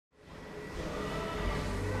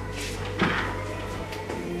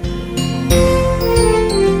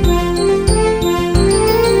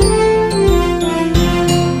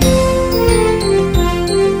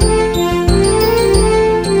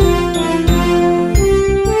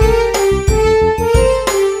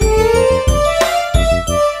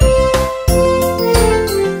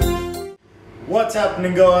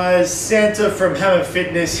happening, guys? Santa from Hammrr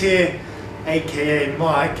Fitness here, aka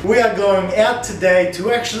Mike. We are going out today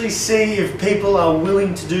to actually see if people are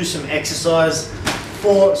willing to do some exercise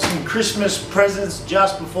for some Christmas presents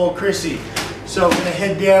just before Chrissy. So we're going to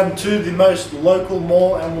head down to the most local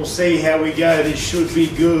mall and we'll see how we go. This should be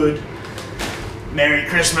good. Merry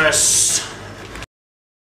Christmas!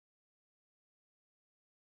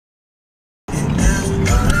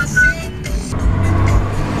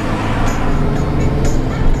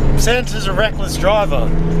 Santa's a reckless driver.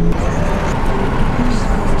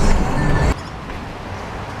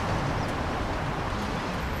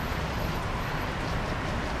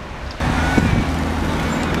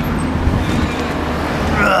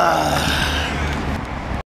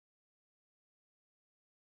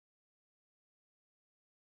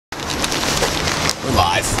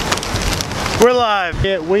 We're live.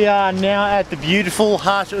 Yeah, we are now at the beautiful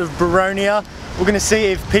heart of Baronia. We're going to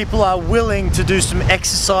see if people are willing to do some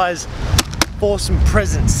exercise for some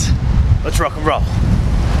presents. Let's rock and roll.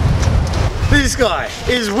 This guy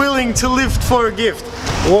is willing to lift for a gift.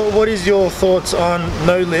 What is your thoughts on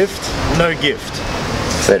no lift, no gift?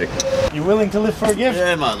 Pathetic. You willing to lift for a gift?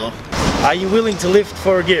 Yeah, my lord. Are you willing to lift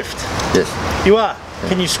for a gift? Yes. You are?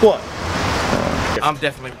 Can you squat? I'm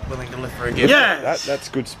definitely willing to live for a gift. Yeah! That's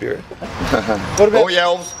good spirit. What about All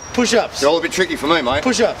yells. push-ups? They're all a bit tricky for me, mate.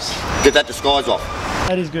 Push-ups. Get that disguise off.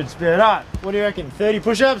 That is good spirit. Alright, what do you reckon? 30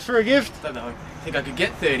 push-ups for a gift? I don't know. I think I could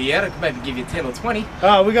get 30 out. I could maybe give you 10 or 20.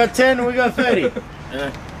 Oh, we got 10 and we got 30.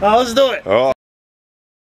 Yeah. Oh, let's do it. Oh.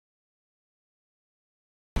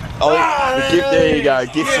 Oh, the gift, there you go,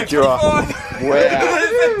 gift secure. Wow.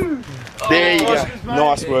 There you go.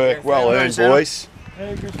 Nice work, well earned, boys.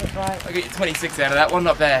 Merry Christmas, mate. I get you 26 out of that one,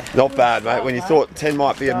 not bad. Not bad, mate. When you thought 10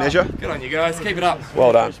 might be a measure. Good on you guys, keep it up.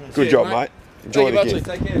 Well done. Good Cheers, job, mate. mate. Enjoy the gift.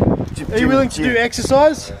 Take care. Are you willing to do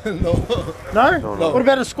exercise? No. No? What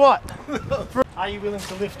about a squat? Are you willing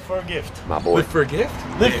to lift for a gift? My boy. Live for a gift?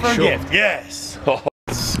 Lift for a gift, yes.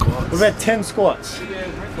 What about 10 squats?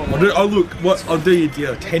 I'll do you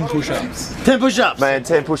 10 push-ups. 10 push-ups. Man,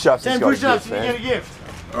 10 push-ups. 10 push-ups and you get a gift.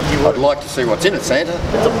 I'd like to see what's in it, Santa.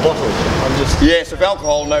 It's a bottle. Yes, of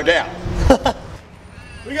alcohol, no doubt.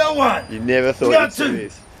 We got one. You never thought We got you'd see two.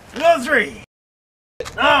 this. We got 3.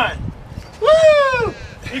 9. Woo!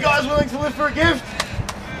 You guys willing to lift for a gift?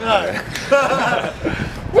 No.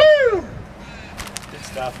 Woo! Good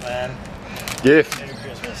stuff, man. Gift. Merry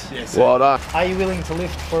Christmas. Yes. Well done. Are you willing to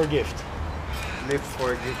lift for a gift? Live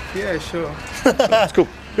for a gift? Yeah, sure. That's cool.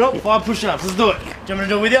 Go, 5 push-ups. Let's do it. Do you want me to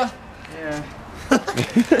do it with you? Yeah.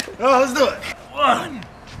 Oh, let's do it. 1,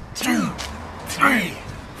 2, 3,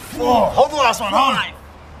 4. Hold the last one. Hold it.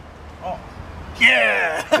 Oh.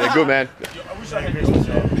 Yeah. Yeah, good, man. I wish I could do it.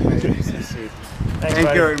 Thank you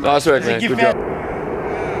very much. Nice work, man. Good job.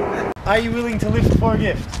 Are you willing to lift for a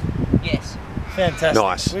gift? Yes. Fantastic.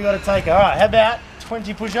 Nice. We got to take it. All right. How about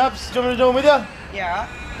 20 push-ups? Do you want me to do them with you? Yeah.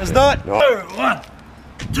 Let's do it. Nice. 1,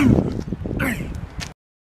 2, 3.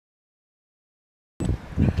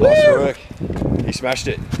 Nice work. You smashed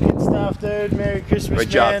it. Good stuff, dude. Merry Christmas, Great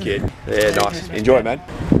job, man. kid. Yeah, nice. Enjoy it, man.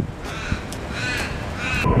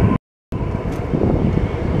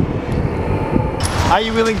 Are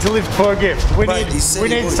you willing to lift for a gift? We Mate, he said we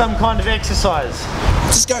he need would. some kind of exercise.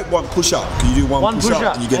 Just go one push-up. Can you do one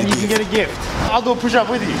push-up and you get a gift? can get a gift. I'll do a push-up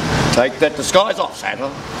with you. Take that disguise off, Santa.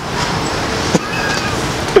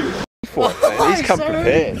 Man, he's come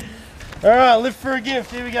prepared. All right, lift for a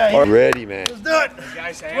gift. Here we go. I'm ready, man. Let's do it.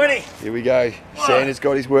 20. Here we go. Santa's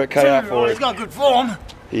got his work cut out Oh, for he's him. got good form.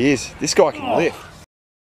 He is. This guy can lift.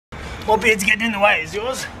 My beard's getting in the way. Is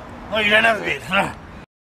yours? Oh, you don't have a beard. Huh?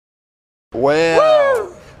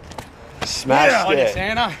 Wow. Smashed Yeah. it.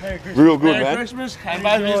 Santa. Real good, man. Christmas. And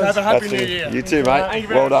both of you have a happy That's new it. year. You too, Thank mate. you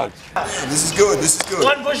very Well done. This is good. This is good.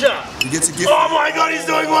 One push-up. He gets a gift. Oh my God, he's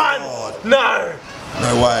doing one. No.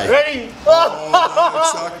 No way. Ready?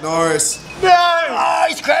 Oh, Chuck Norris. No. Oh,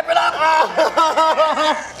 he's cramping up.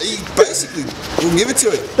 He basically will give it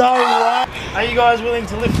to him. No way. Are you guys willing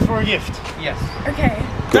to lift for a gift? Yes. Okay.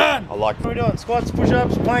 Done. I like What are we doing? Squats,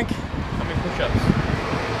 push-ups, plank. How many push-ups?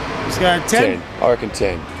 Let's go 10. 10. I reckon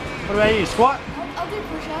 10. What about you? Squat? I'll do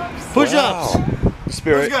push-ups. Push-ups. Wow.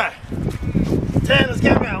 Spirit. Let's go. 10. Let's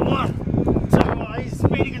go now. 1, 2. Oh, he's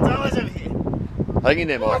Speedy Gonzalez over here. Hang in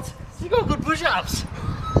there, Mike. What? You got good push-ups.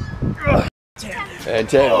 10. And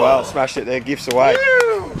 10. Well, smashed it there. Gifts away.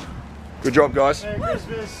 Woo! Good job, guys. Merry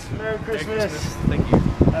Christmas. Merry Christmas. Thank you.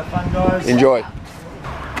 Have fun, guys. Enjoy.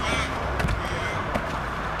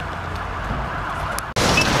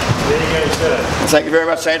 There you go, sir. Thank you very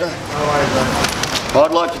much, Santa. No worries, mate.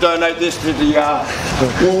 I'd like to donate this to the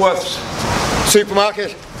Woolworths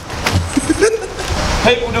supermarket.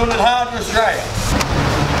 People doing it hard in Australia.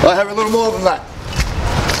 I have a little more than that.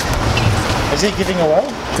 Is he giving away?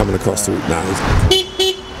 Coming across to it now.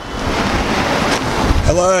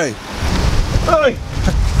 Hello.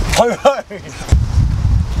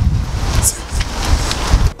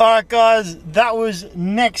 Alright guys, that was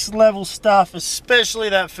next level stuff, especially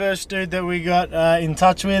that first dude that we got in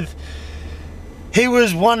touch with. He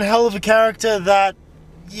was one hell of a character that,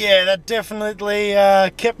 yeah, that definitely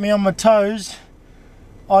kept me on my toes.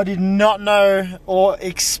 I did not know or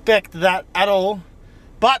expect that at all.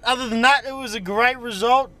 But other than that, it was a great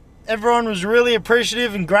result. Everyone was really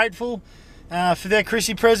appreciative and grateful for their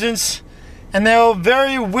Chrissy presents. And they were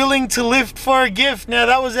very willing to lift for a gift. Now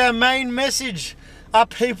that was our main message. Are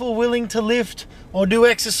people willing to lift or do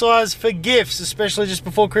exercise for gifts, especially just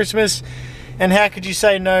before Christmas? And how could you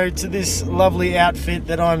say no to this lovely outfit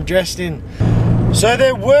that I'm dressed in? So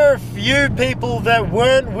there were a few people that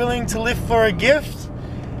weren't willing to lift for a gift.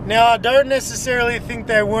 Now I don't necessarily think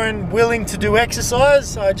they weren't willing to do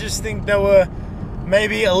exercise. I just think they were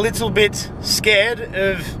maybe a little bit scared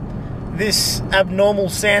of this abnormal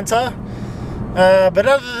Santa. But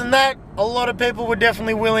other than that, a lot of people were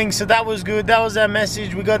definitely willing, so that was good. That was our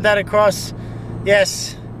message. We got that across.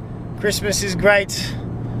 Yes, Christmas is great.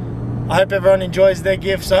 I hope everyone enjoys their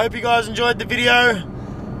gifts. I hope you guys enjoyed the video.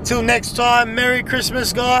 Till next time, Merry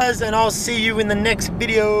Christmas guys, and I'll see you in the next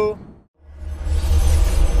video.